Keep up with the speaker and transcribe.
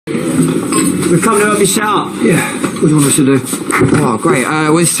We've come to help you set up. Yeah. What do you want us to do? Oh, great.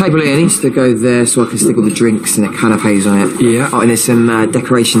 Well, this table here needs to go there so I can stick all the drinks and the canapes on it. Yeah. Oh, and there's some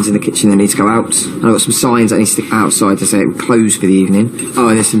decorations in the kitchen that need to go out. And I've got some signs that need to stick outside to say it will close for the evening. Oh,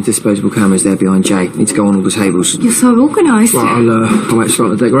 and there's some disposable cameras there behind Jay. Need to go on all the tables. You're so organised. Right, I'll wait to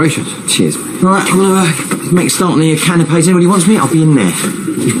start the decorations. Cheers. Right, I'm gonna make a start on the canapes. Anybody wants me? I'll be in there.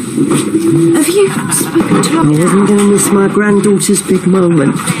 Have you spoken to I wasn't going to miss my granddaughter's big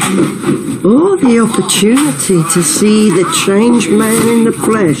moment. Or the opportunity to see the changed man in the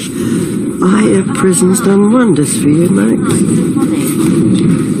flesh. Prison's done wonders for you, Max.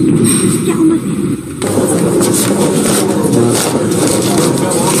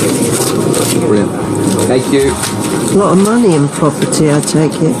 Brilliant. Thank you. A lot of money in property, I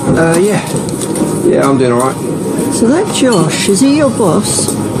take it. Yeah, I'm doing all right. So that Josh, is he your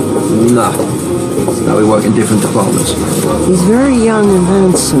boss? No, we work in different departments. He's very young and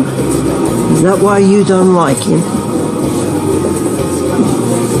handsome. Is that why you don't like him?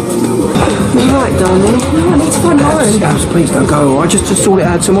 All right, darling. No, I need to find Lauren. Abs, please don't go. I just sort it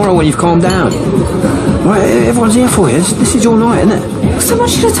out tomorrow when you've calmed down. Right, everyone's here for you. This is your night, isn't it? Someone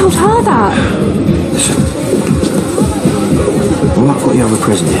should have told her that. Listen. Well, I've got you over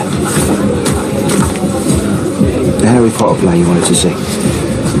prison here. The Harry Potter play you wanted to see.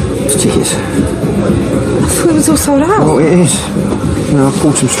 Cheers. I thought it was all sold out. Oh, it is. You know, I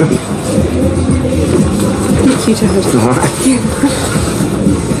pulled some strings. Thank you, Dad. All right.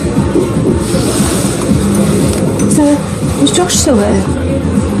 So, was Josh still there?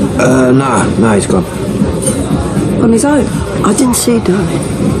 No, he's gone. On his own? I didn't see darling.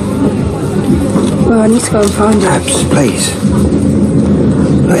 Well, I need to go and find him. Abs, please.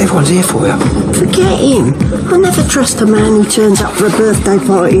 Look, everyone's here for you. Forget him. I never trust a man who turns up for a birthday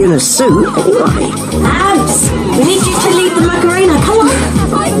party in a suit, anyway. Abs! We need you to lead the Macarena. Come on.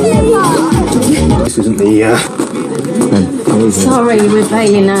 This isn't the, Sorry we're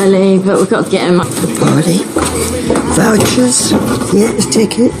paying early, but we've got to get him up. Party. Vouchers. Yes,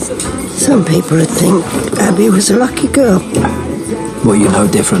 tickets. Some people would think Abby was a lucky girl. Well, you're no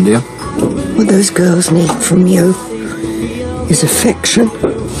different, do you? What those girls need from you is affection,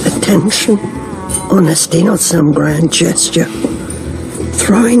 attention, honesty, not some grand gesture.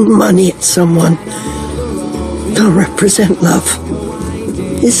 Throwing money at someone don't represent love.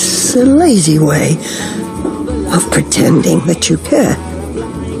 It's a lazy way of pretending that you care.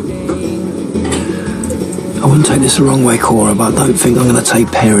 I wouldn't take this the wrong way, Cora, but I don't think I'm going to take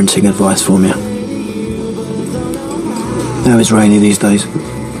parenting advice from you. Now it's rainy these days.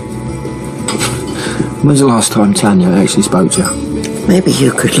 When's the last time Tanya actually spoke to you? Maybe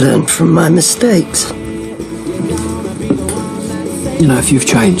you could learn from my mistakes. You know, if you've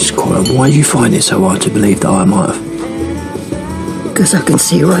changed, Cora, why do you find it so hard to believe that I might have? Because I can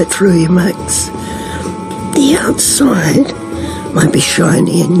see right through you, Max. The outside might be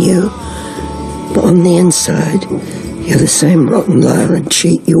shiny and new, but on the inside, you're the same rotten liar and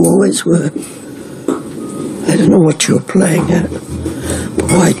cheat you always were. I don't know what you're playing at, but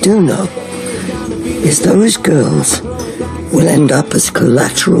what I do know is those girls will end up as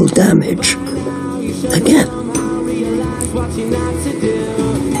collateral damage again.